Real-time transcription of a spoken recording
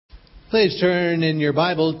Please turn in your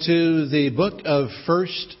Bible to the book of 1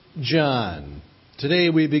 John. Today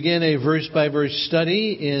we begin a verse-by-verse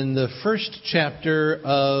study in the first chapter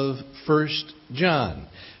of 1 John.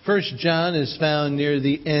 1 John is found near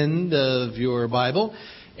the end of your Bible,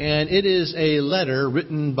 and it is a letter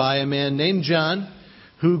written by a man named John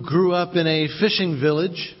who grew up in a fishing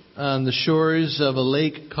village on the shores of a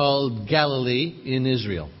lake called Galilee in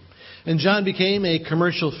Israel. And John became a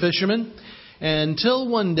commercial fisherman until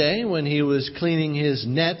one day when he was cleaning his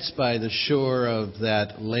nets by the shore of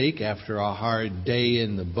that lake after a hard day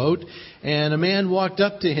in the boat, and a man walked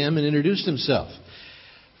up to him and introduced himself.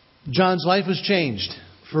 John's life was changed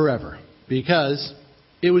forever because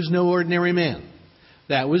it was no ordinary man.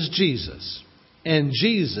 That was Jesus. And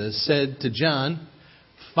Jesus said to John,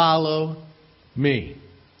 "Follow me."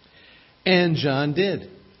 And John did.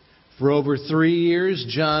 For over 3 years,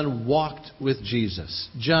 John walked with Jesus.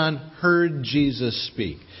 John heard Jesus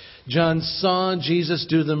speak. John saw Jesus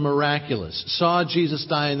do the miraculous, saw Jesus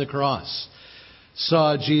die on the cross,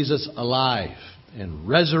 saw Jesus alive and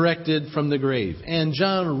resurrected from the grave. And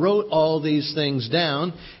John wrote all these things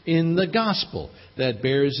down in the gospel that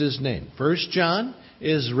bears his name. 1 John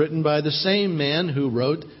is written by the same man who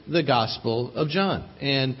wrote the Gospel of John.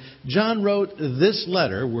 And John wrote this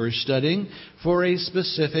letter we're studying for a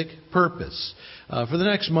specific purpose. For the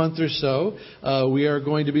next month or so, we are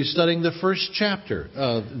going to be studying the first chapter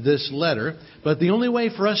of this letter. But the only way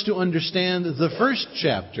for us to understand the first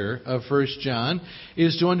chapter of 1 John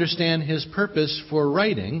is to understand his purpose for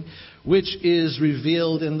writing, which is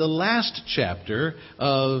revealed in the last chapter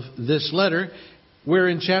of this letter, where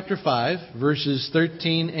in chapter 5, verses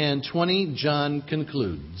 13 and 20, John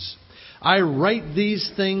concludes, "I write these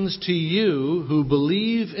things to you who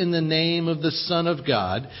believe in the name of the Son of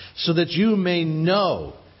God, so that you may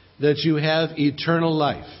know that you have eternal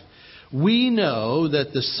life. We know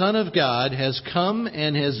that the Son of God has come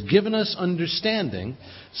and has given us understanding,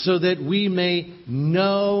 so that we may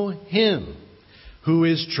know Him who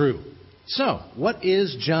is true." So, what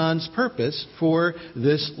is John's purpose for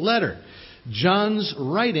this letter? John's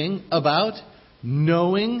writing about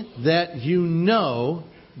knowing that you know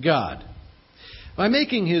God. By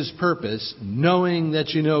making his purpose, knowing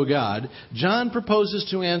that you know God, John proposes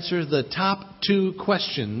to answer the top 2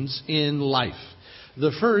 questions in life.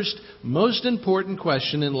 The first, most important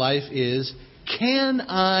question in life is, can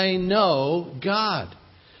I know God?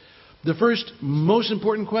 The first, most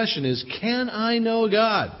important question is, can I know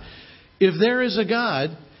God? If there is a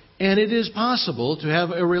God, and it is possible to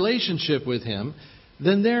have a relationship with Him,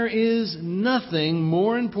 then there is nothing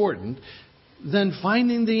more important than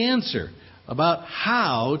finding the answer about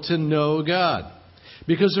how to know God.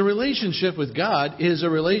 Because a relationship with God is a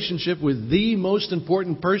relationship with the most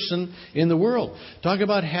important person in the world. Talk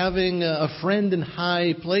about having a friend in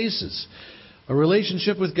high places. A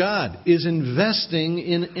relationship with God is investing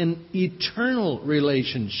in an eternal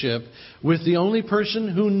relationship with the only person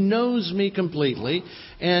who knows me completely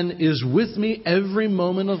and is with me every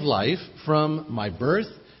moment of life from my birth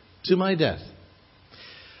to my death.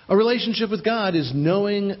 A relationship with God is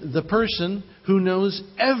knowing the person who knows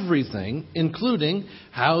everything, including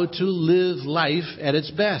how to live life at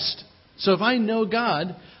its best. So if I know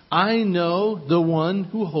God, I know the one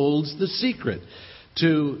who holds the secret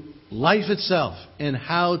to life itself and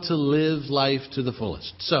how to live life to the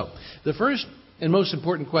fullest. So, the first and most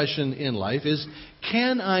important question in life is,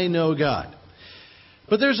 can I know God?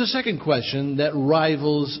 But there's a second question that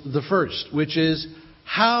rivals the first, which is,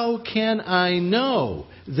 how can I know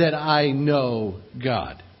that I know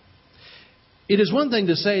God? It is one thing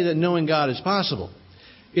to say that knowing God is possible.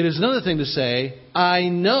 It is another thing to say, I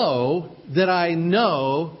know that I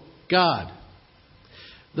know God.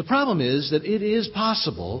 The problem is that it is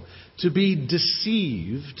possible to be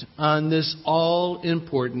deceived on this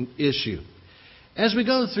all-important issue. As we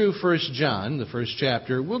go through 1 John, the first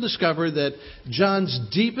chapter, we'll discover that John's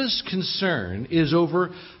deepest concern is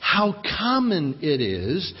over how common it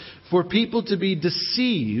is for people to be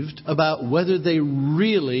deceived about whether they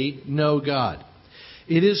really know God.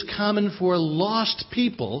 It is common for lost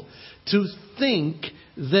people to think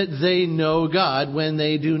that they know God when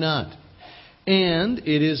they do not. And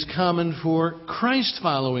it is common for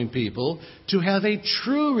Christ-following people to have a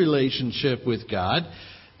true relationship with God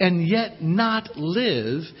and yet not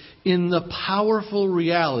live in the powerful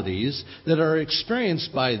realities that are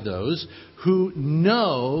experienced by those who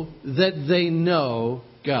know that they know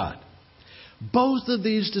God. Both of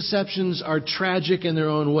these deceptions are tragic in their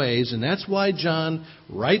own ways, and that's why John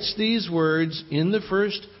writes these words in the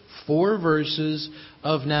first 4 verses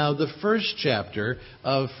of now the first chapter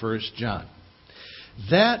of 1 John.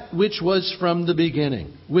 That which was from the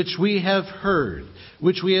beginning, which we have heard,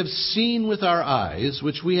 which we have seen with our eyes,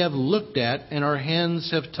 which we have looked at and our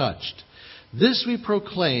hands have touched. This we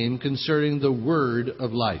proclaim concerning the word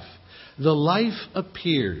of life. The life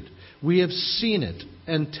appeared. We have seen it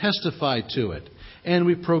and testified to it. And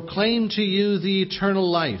we proclaim to you the eternal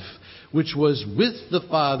life, which was with the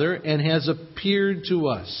Father and has appeared to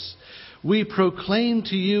us. We proclaim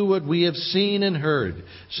to you what we have seen and heard,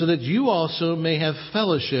 so that you also may have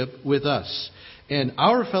fellowship with us. And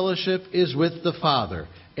our fellowship is with the Father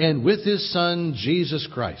and with His Son, Jesus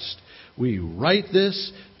Christ. We write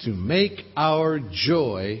this to make our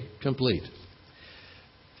joy complete.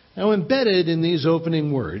 Now, embedded in these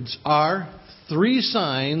opening words are 3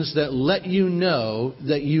 signs that let you know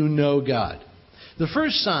that you know God. The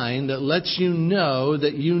first sign that lets you know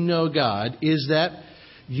that you know God is that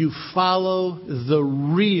you follow the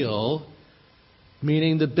real,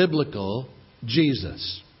 meaning the biblical,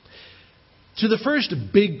 Jesus. To the first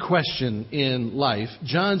big question in life,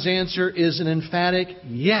 John's answer is an emphatic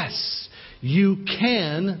yes. You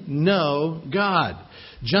can know God.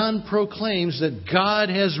 John proclaims that God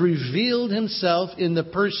has revealed Himself in the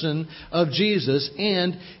person of Jesus,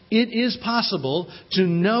 and it is possible to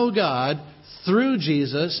know God through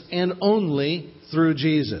Jesus and only through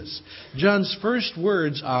Jesus. John's first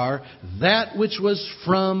words are, that which was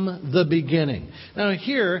from the beginning. Now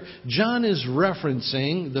here, John is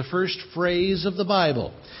referencing the first phrase of the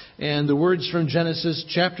Bible. And the words from Genesis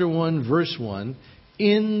chapter 1, verse 1,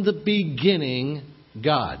 in the beginning,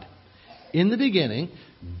 God. In the beginning,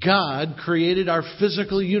 God created our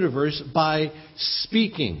physical universe by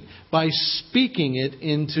speaking it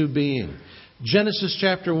into being. Genesis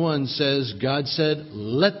chapter 1 says, God said,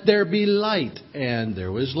 let there be light, and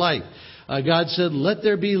there was light. God said, let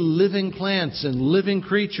there be living plants and living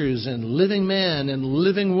creatures and living man and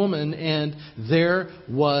living woman, and there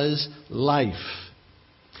was life.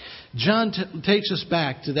 John takes us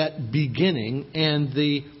back to that beginning and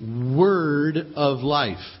the Word of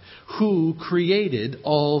life, who created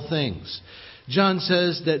all things. John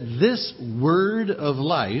says that this Word of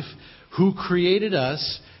life, who created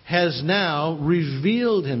us, has now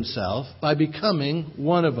revealed Himself by becoming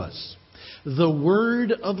one of us. The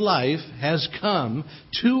Word of life has come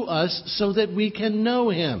to us so that we can know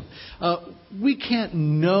Him. We can't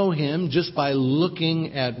know Him just by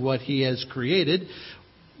looking at what He has created.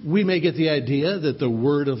 We may get the idea that the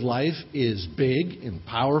Word of life is big and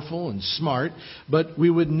powerful and smart, but we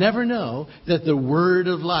would never know that the Word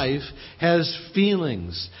of life has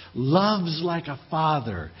feelings, loves like a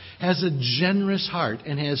father, has a generous heart,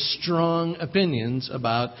 and has strong opinions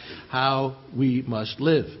about how we must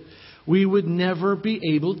live. We would never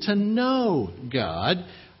be able to know God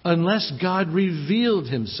unless God revealed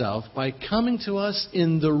Himself by coming to us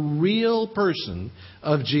in the real person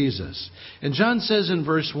of Jesus. And John says in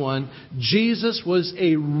verse 1, Jesus was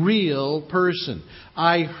a real person.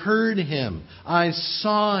 I heard Him. I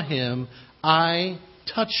saw Him. I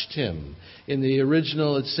touched Him. In the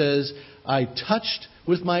original it says, I touched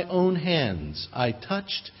with my own hands. I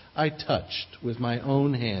touched with my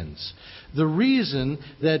own hands. The reason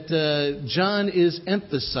that John is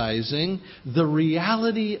emphasizing the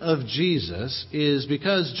reality of Jesus is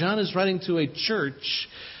because John is writing to a church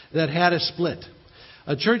that had a split.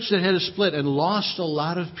 A church that had a split and lost a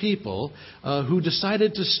lot of people who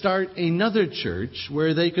decided to start another church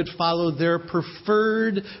where they could follow their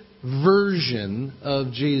preferred version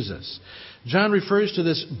of Jesus. John refers to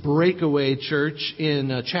this breakaway church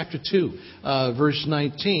in chapter 2, verse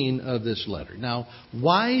 19 of this letter. Now,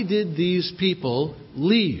 why did these people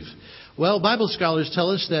leave? Well, Bible scholars tell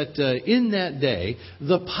us that in that day,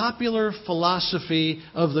 the popular philosophy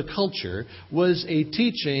of the culture was a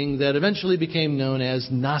teaching that eventually became known as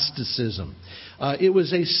Gnosticism. It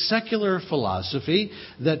was a secular philosophy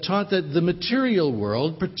that taught that the material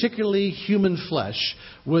world, particularly human flesh,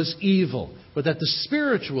 was evil, but that the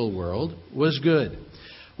spiritual world was good.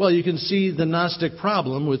 Well, you can see the Gnostic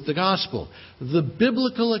problem with the gospel. The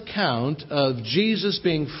biblical account of Jesus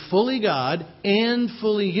being fully God and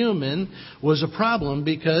fully human was a problem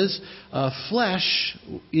because flesh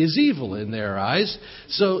is evil in their eyes.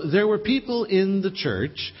 So there were people in the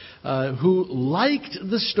church who liked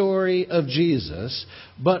the story of Jesus,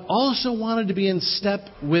 but also wanted to be in step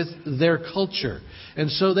with their culture. And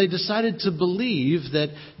so they decided to believe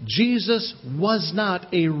that Jesus was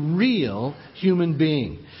not a real human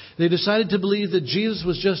being. They decided to believe that Jesus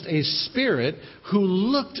was just a spirit who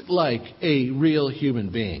looked like a real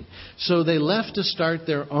human being. So they left to start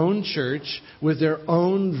their own church with their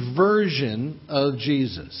own version of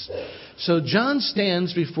Jesus. So John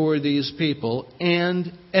stands before these people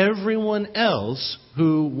and everyone else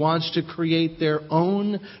who wants to create their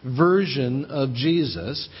own version of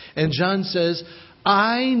Jesus. And John says,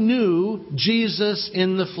 I knew Jesus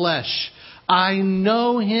in the flesh. I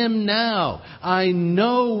know him now. I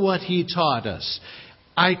know what he taught us.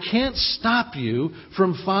 I can't stop you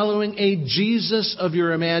from following a Jesus of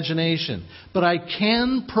your imagination, but I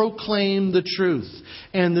can proclaim the truth.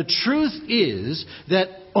 And the truth is that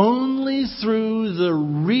only through the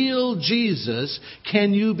real Jesus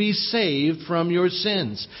can you be saved from your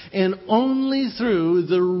sins. And only through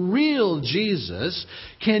the real Jesus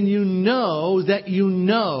can you know that you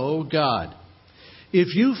know God.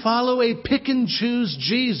 If you follow a pick and choose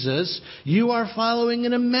Jesus, you are following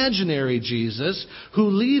an imaginary Jesus who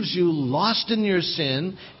leaves you lost in your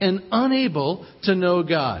sin and unable to know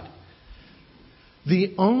God.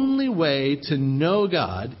 The only way to know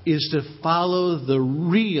God is to follow the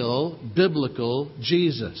real biblical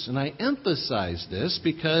Jesus. And I emphasize this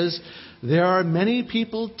because there are many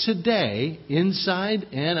people today, inside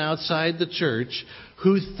and outside the church,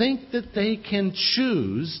 who think that they can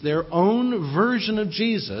choose their own version of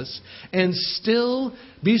Jesus and still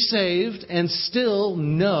be saved and still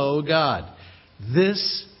know God.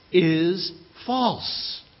 This is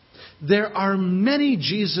false. There are many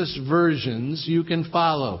Jesus versions you can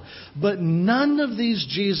follow, but none of these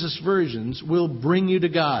Jesus versions will bring you to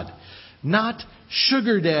God. Not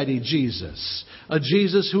Sugar Daddy Jesus, a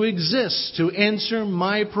Jesus who exists to answer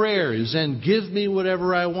my prayers and give me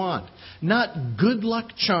whatever I want. Not Good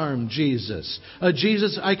Luck Charm Jesus, a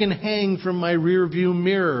Jesus I can hang from my rearview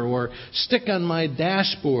mirror or stick on my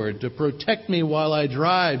dashboard to protect me while I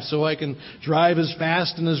drive so I can drive as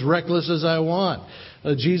fast and as reckless as I want.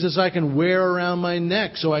 A Jesus I can wear around my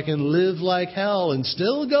neck so I can live like hell and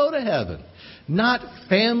still go to heaven. Not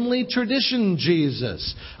family tradition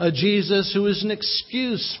Jesus, a Jesus who is an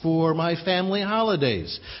excuse for my family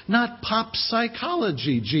holidays. Not pop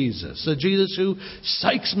psychology Jesus, a Jesus who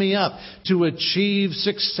psychs me up to achieve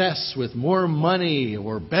success with more money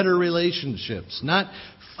or better relationships. Not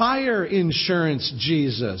fire insurance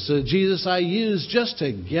Jesus, a Jesus I use just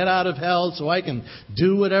to get out of hell so I can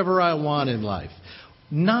do whatever I want in life.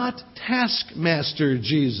 Not taskmaster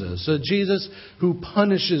Jesus, a Jesus who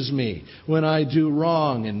punishes me when I do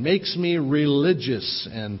wrong and makes me religious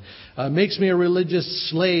and makes me a religious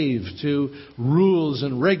slave to rules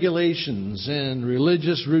and regulations and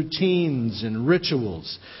religious routines and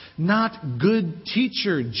rituals. Not good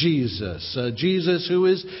teacher Jesus, a Jesus who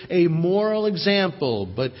is a moral example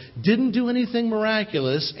but didn't do anything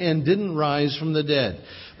miraculous and didn't rise from the dead.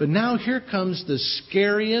 But now here comes the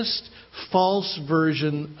scariest false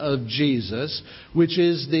version of Jesus, which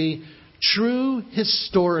is the true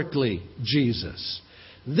historically Jesus.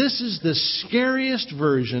 This is the scariest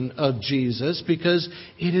version of Jesus because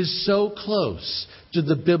it is so close to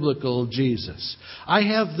the biblical Jesus. I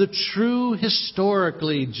have the true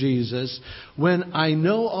historically Jesus when I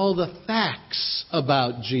know all the facts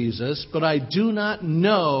about Jesus, but I do not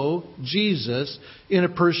know Jesus in a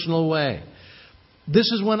personal way.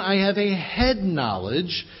 This is when I have a head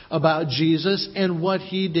knowledge about Jesus and what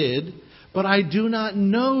he did, but I do not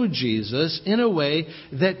know Jesus in a way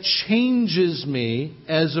that changes me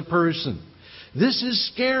as a person. This is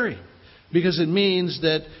scary because it means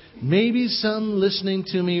that maybe some listening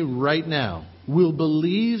to me right now will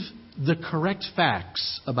believe the correct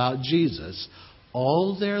facts about Jesus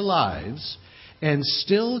all their lives and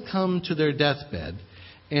still come to their deathbed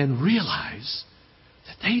and realize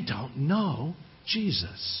that they don't know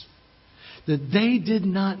Jesus. That they did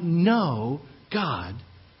not know God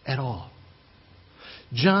at all.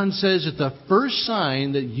 John says that the first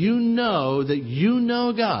sign that you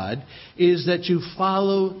know God is that you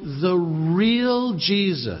follow the real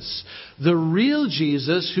Jesus. The real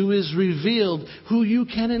Jesus who is revealed, who you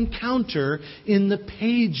can encounter in the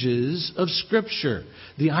pages of Scripture.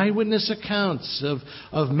 The eyewitness accounts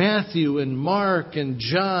of Matthew and Mark and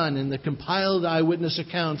John and the compiled eyewitness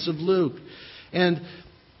accounts of Luke. And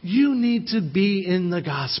you need to be in the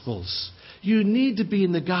Gospels. You need to be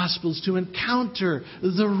in the Gospels to encounter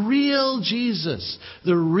the real Jesus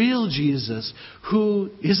who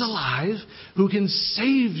is alive, who can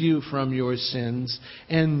save you from your sins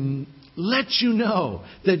and let you know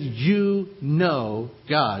that you know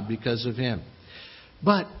God because of him.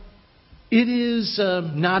 But it is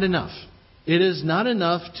not enough. It is not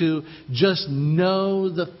enough to just know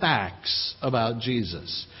the facts about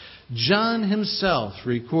Jesus. John himself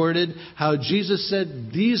recorded how Jesus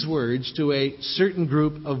said these words to a certain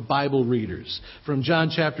group of Bible readers. From John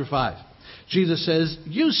chapter 5. Jesus says,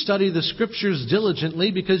 "You study the Scriptures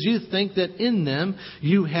diligently because you think that in them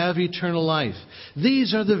you have eternal life.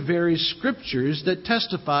 These are the very Scriptures that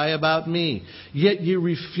testify about me. Yet you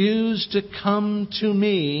refuse to come to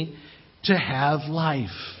me to have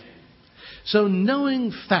life." So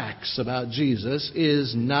knowing facts about Jesus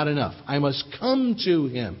is not enough. I must come to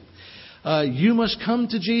Him. You must come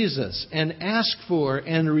to Jesus and ask for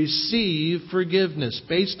and receive forgiveness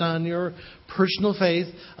based on your personal faith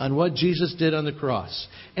on what Jesus did on the cross.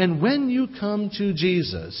 And when you come to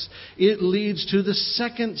Jesus, it leads to the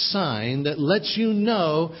second sign that lets you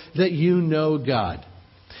know that you know God.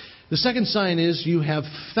 The second sign is you have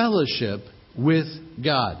fellowship with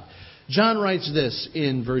God. John writes this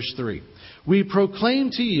in verse 3. "We proclaim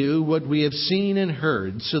to you what we have seen and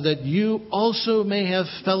heard, so that you also may have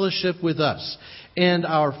fellowship with us. And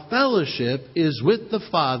our fellowship is with the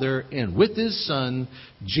Father and with His Son,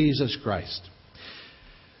 Jesus Christ."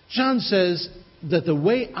 John says that the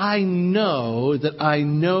way I know that I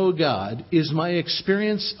know God is my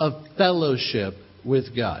experience of fellowship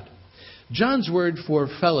with God. John's word for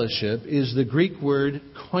fellowship is the Greek word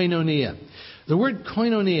koinonia. The word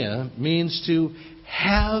koinonia means to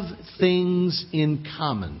have things in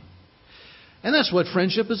common. And that's what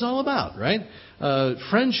friendship is all about, right?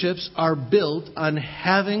 Friendships are built on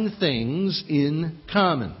having things in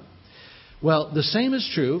common. Well, the same is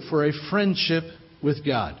true for a friendship with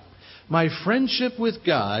God. My friendship with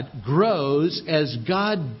God grows as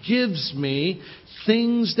God gives me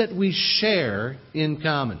things that we share in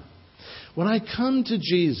common. When I come to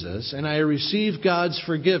Jesus and I receive God's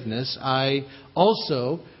forgiveness, I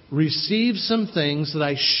also receive some things that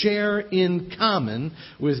I share in common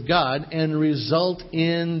with God and result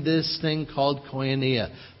in this thing called koinonia,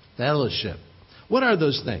 fellowship. What are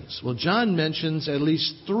those things? Well, John mentions at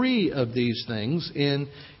least 3 of these things in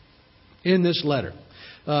this letter.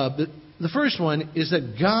 The first one is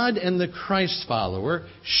that God and the Christ follower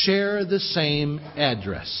share the same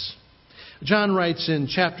address. John writes in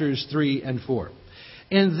chapters 3 and 4,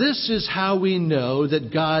 "And this is how we know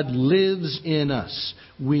that God lives in us.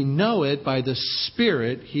 We know it by the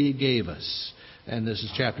Spirit He gave us." And this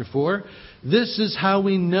is chapter 4. "This is how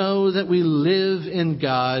we know that we live in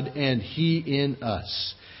God and He in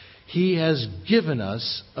us. He has given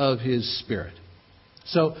us of His Spirit."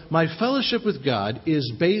 So my fellowship with God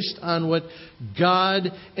is based on what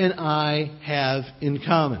God and I have in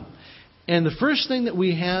common. And the first thing that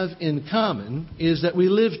we have in common is that we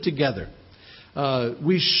live together.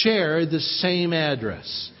 We share the same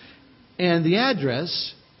address. And the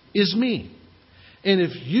address is me. And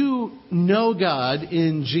if you know God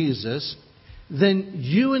in Jesus, then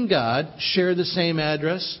you and God share the same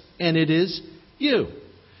address, and it is you.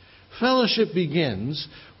 Fellowship begins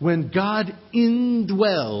when God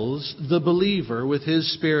indwells the believer with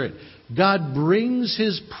His Spirit. God brings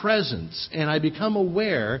His presence, and I become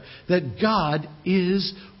aware that God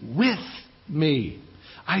is with me.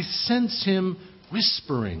 I sense Him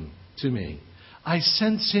whispering to me. I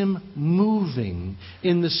sense Him moving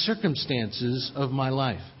in the circumstances of my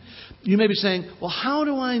life. You may be saying, well, how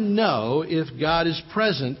do I know if God is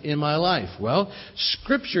present in my life? Well,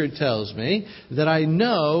 Scripture tells me that I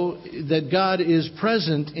know that God is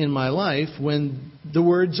present in my life when the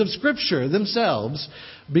words of Scripture themselves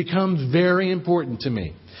become very important to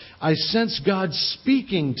me. I sense God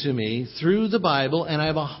speaking to me through the Bible, and I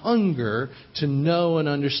have a hunger to know and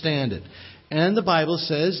understand it. And the Bible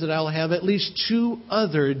says that I'll have at least 2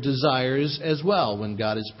 other desires as well when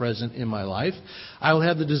God is present in my life. I will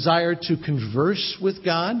have the desire to converse with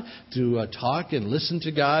God, to talk and listen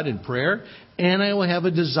to God in prayer. And I will have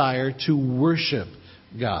a desire to worship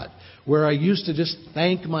God. Where I used to just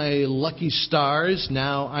thank my lucky stars,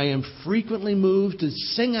 now I am frequently moved to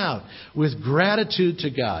sing out with gratitude to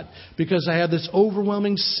God because I have this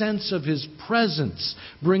overwhelming sense of His presence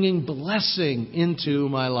bringing blessing into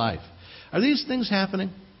my life. Are these things happening?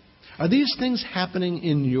 Are these things happening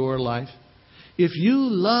in your life? If you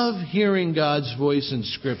love hearing God's voice in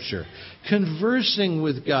Scripture, conversing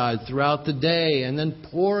with God throughout the day, and then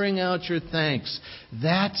pouring out your thanks,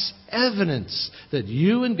 that's evidence that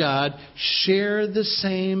you and God share the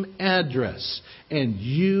same address. And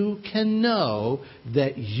you can know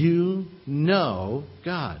that you know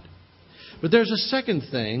God. But there's a second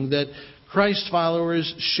thing that Christ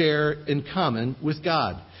followers share in common with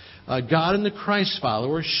God. God and the Christ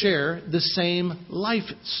followers share the same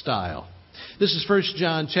lifestyle. This is 1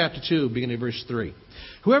 John chapter 2, beginning of verse 3.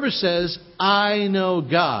 "Whoever says, 'I know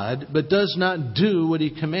God,' but does not do what He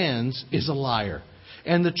commands is a liar.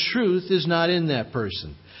 and the truth is not in that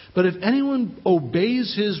person. But if anyone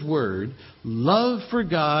obeys his word, love for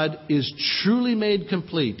God is truly made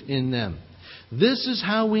complete in them. This is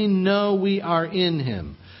how we know we are in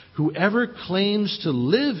him. Whoever claims to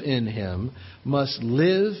live in him must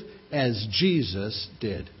live as Jesus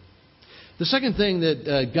did. The second thing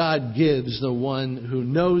that God gives the one who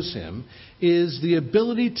knows him is the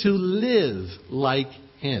ability to live like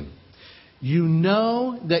him. You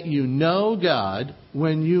know that you know God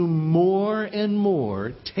when you more and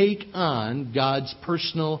more take on God's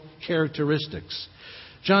personal characteristics.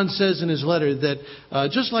 John says in his letter that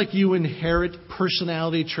just like you inherit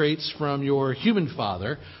personality traits from your human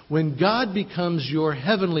father, when God becomes your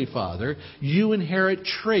heavenly Father, you inherit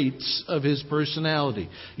traits of his personality.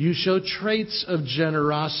 You show traits of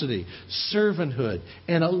generosity, servanthood,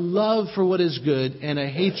 and a love for what is good and a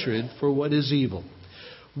hatred for what is evil.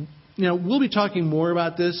 Now, we'll be talking more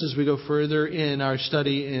about this as we go further in our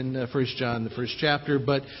study in 1 John, the first chapter.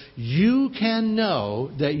 But you can know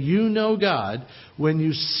that you know God when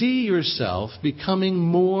you see yourself becoming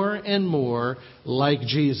more and more like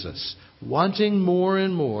Jesus, wanting more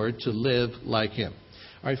and more to live like him.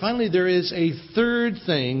 All right, finally, there is a third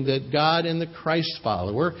thing that God and the Christ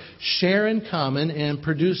follower share in common and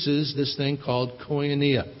produces this thing called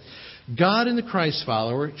koinonia. God and the Christ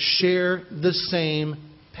follower share the same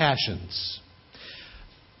passions.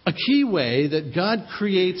 A key way that God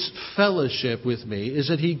creates fellowship with me is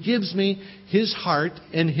that he gives me his heart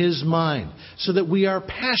and his mind so that we are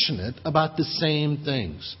passionate about the same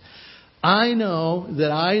things. I know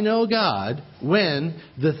that I know God when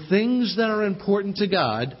the things that are important to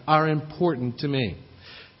God are important to me.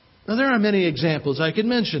 Now, there are many examples I could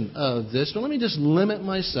mention of this, but let me just limit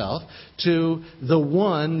myself to the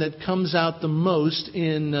one that comes out the most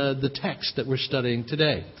in the text that we're studying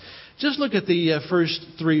today. Just look at the first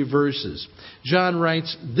 3 verses. John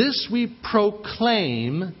writes, "This we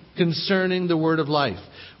proclaim concerning the word of life.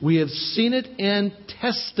 We have seen it and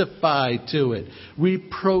testify to it. We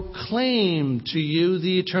proclaim to you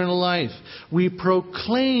the eternal life. We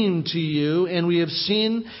proclaim to you, and we have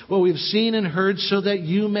seen what we've seen and heard, so that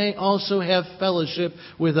you may also have fellowship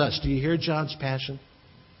with us." Do you hear John's passion?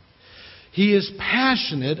 He is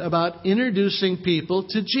passionate about introducing people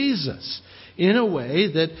to Jesus in a way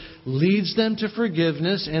that leads them to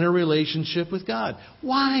forgiveness and a relationship with God.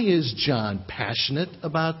 Why is John passionate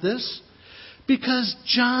about this? Because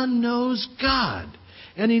John knows God,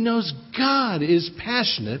 and he knows God is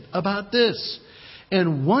passionate about this.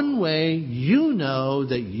 And one way you know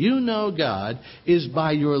that you know God is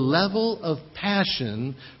by your level of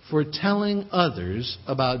passion for telling others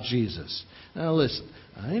about Jesus. Now listen,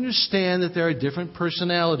 I understand that there are different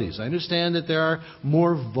personalities. I understand that there are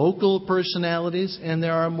more vocal personalities and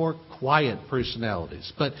there are more quiet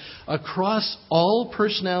personalities. But across all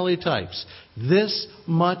personality types, this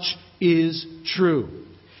much is true.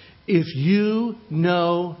 If you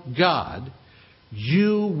know God,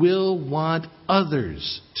 you will want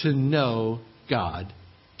others to know God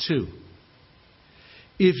too.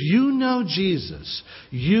 If you know Jesus,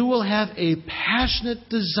 you will have a passionate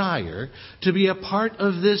desire to be a part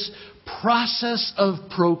of this process of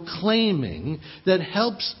proclaiming that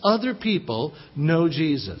helps other people know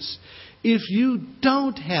Jesus. If you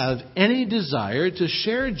don't have any desire to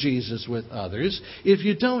share Jesus with others, if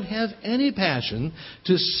you don't have any passion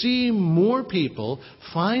to see more people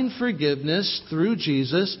find forgiveness through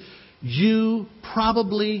Jesus, you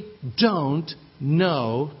probably don't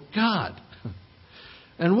know God.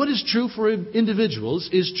 And what is true for individuals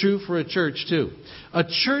is true for a church too. A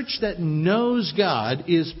church that knows God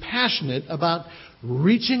is passionate about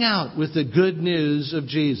reaching out with the good news of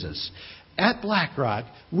Jesus. At BlackRock,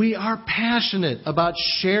 we are passionate about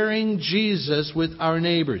sharing Jesus with our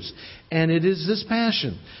neighbors. And it is this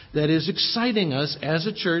passion that is exciting us as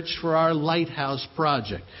a church for our Lighthouse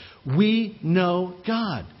project. We know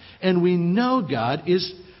God. And we know God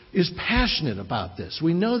is passionate about this.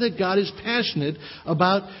 We know that God is passionate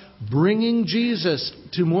about bringing Jesus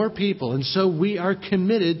to more people. And so we are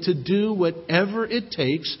committed to do whatever it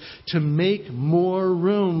takes to make more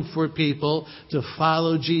room for people to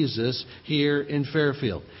follow Jesus here in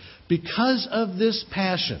Fairfield. Because of this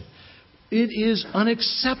passion, it is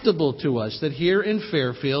unacceptable to us that here in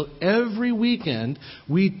Fairfield, every weekend,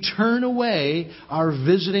 we turn away our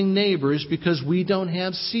visiting neighbors because we don't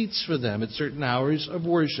have seats for them at certain hours of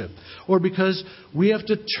worship. Or because we have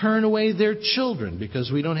to turn away their children because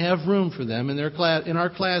we don't have room for them in our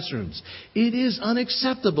classrooms. It is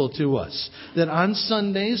unacceptable to us that on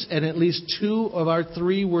Sundays, and at least 2 of our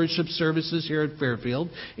 3 worship services here at Fairfield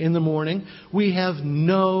in the morning, we have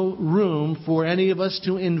no room for any of us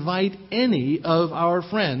to invite any of our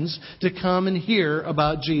friends to come and hear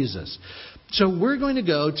about Jesus. So we're going to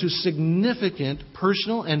go to significant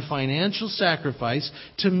personal and financial sacrifice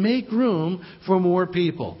to make room for more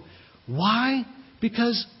people. Why?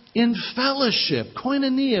 Because in fellowship,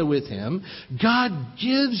 koinonia with Him, God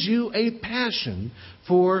gives you a passion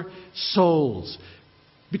for souls.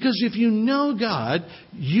 Because if you know God,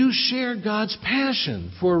 you share God's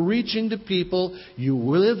passion for reaching the people you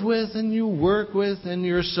live with and you work with and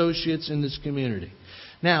your associates in this community.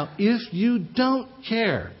 Now, if you don't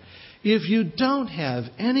care, if you don't have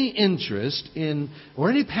any interest in or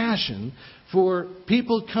any passion for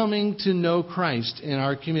people coming to know Christ in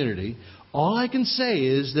our community, all I can say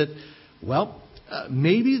is that,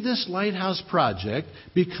 maybe this Lighthouse project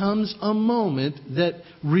becomes a moment that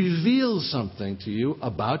reveals something to you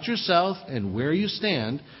about yourself and where you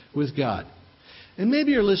stand with God. And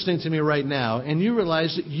maybe you're listening to me right now and you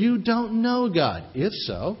realize that you don't know God. If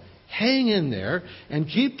so, hang in there and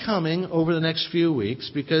keep coming over the next few weeks,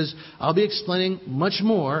 because I'll be explaining much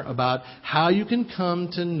more about how you can come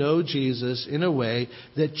to know Jesus in a way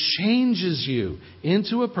that changes you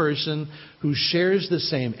into a person who shares the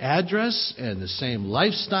same address and the same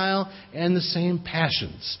lifestyle and the same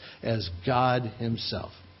passions as God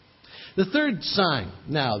Himself. The third sign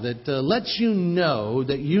now that lets you know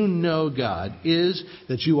that you know God is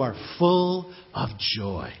that you are full of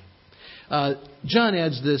joy. John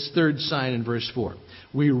adds this third sign in verse 4.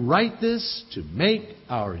 We write this to make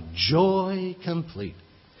our joy complete.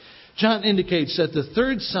 John indicates that the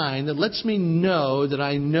third sign that lets me know that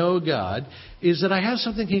I know God is that I have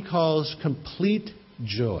something he calls complete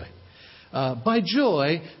joy. By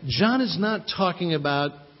joy, John is not talking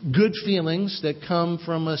about good feelings that come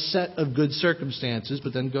from a set of good circumstances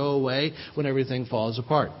but then go away when everything falls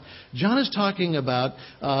apart. John is talking about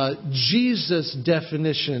Jesus'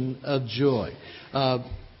 definition of joy.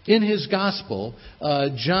 In his gospel,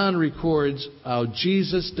 John records how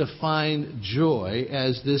Jesus defined joy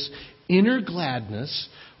as this inner gladness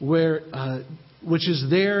which is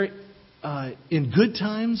there in good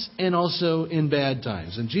times and also in bad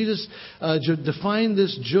times. And Jesus defined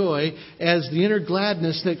this joy as the inner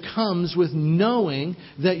gladness that comes with knowing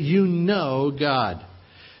that you know God.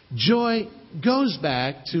 Joy goes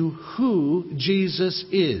back to who Jesus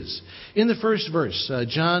is. In the first verse,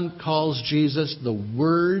 John calls Jesus the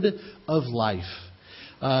Word of Life.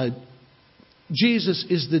 Jesus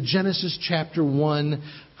is the Genesis chapter 1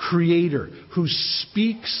 creator who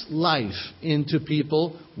speaks life into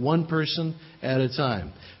people, one person at a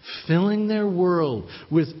time, filling their world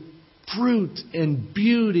with fruit and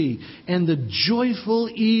beauty and the joyful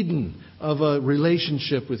Eden of a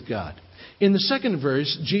relationship with God. In the second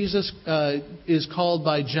verse, Jesus is called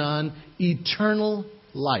by John eternal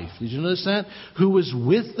life. Did you notice that? Who was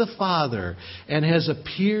with the Father and has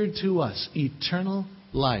appeared to us. Eternal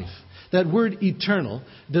life. That word eternal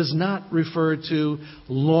does not refer to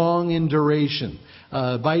long in duration.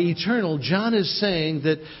 By eternal, John is saying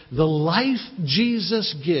that the life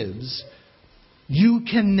Jesus gives, you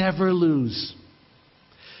can never lose.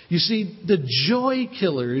 You see, the joy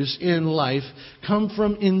killers in life come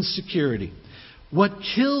from insecurity. What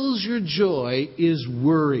kills your joy is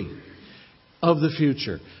worry of the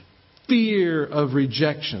future, fear of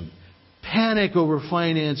rejection, panic over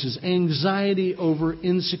finances, anxiety over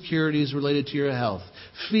insecurities related to your health,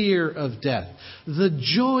 fear of death. The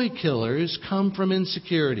joy killers come from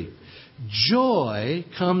insecurity. Joy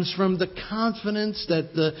comes from the confidence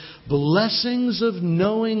that the blessings of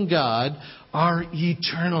knowing God are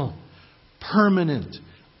eternal, permanent,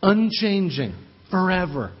 unchanging,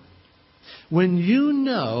 forever. When you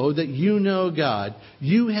know that you know God,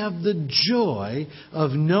 you have the joy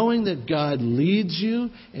of knowing that God leads you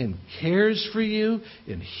and cares for you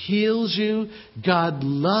and heals you. God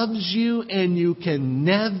loves you, and you can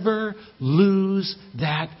never lose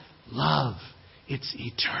that love. It's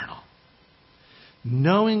eternal.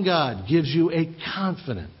 Knowing God gives you a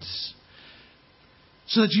confidence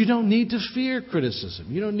so that you don't need to fear criticism.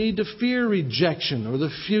 You don't need to fear rejection or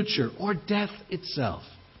the future or death itself.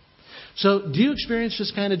 So, do you experience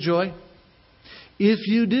this kind of joy? If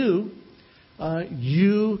you do,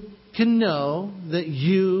 you can know that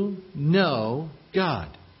you know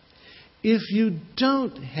God. If you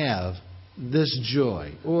don't have this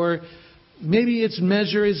joy, or maybe its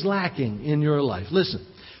measure is lacking in your life, listen.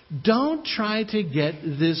 Don't try to get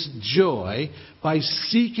this joy by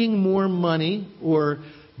seeking more money or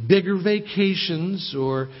bigger vacations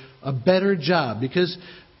or a better job, because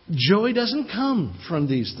joy doesn't come from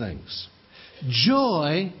these things.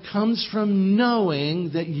 Joy comes from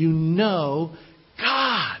knowing that you know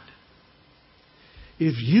God.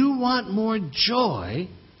 If you want more joy,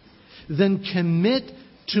 then commit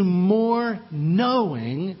to more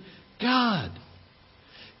knowing God.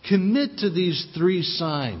 Commit to these 3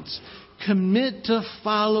 signs. Commit to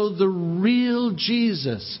follow the real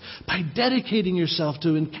Jesus by dedicating yourself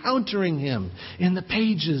to encountering Him in the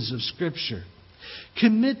pages of Scripture.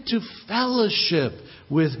 Commit to fellowship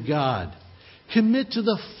with God. Commit to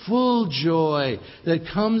the full joy that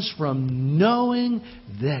comes from knowing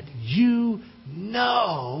that you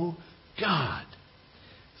know God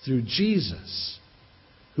through Jesus,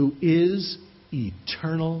 who is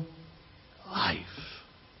eternal life.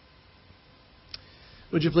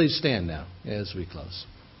 Would you please stand now as we close?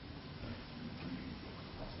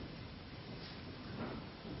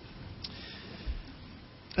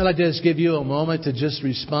 I'd like to just give you a moment to just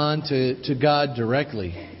respond to God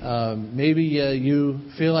directly. Maybe you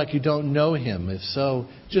feel like you don't know Him. If so,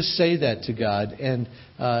 just say that to God and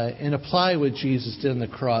apply what Jesus did on the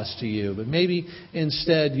cross to you. But maybe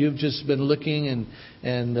instead you've just been looking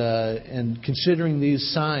and considering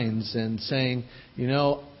these signs and saying,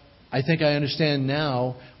 I think I understand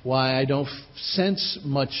now why I don't sense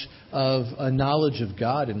much of a knowledge of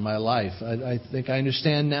God in my life. I think I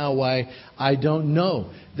understand now why I don't know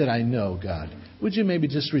that I know God. Would you maybe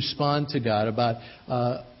just respond to God about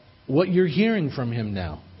what you're hearing from Him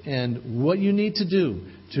now and what you need to do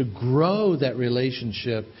to grow that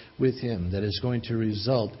relationship with Him that is going to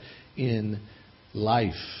result in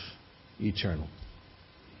life eternal?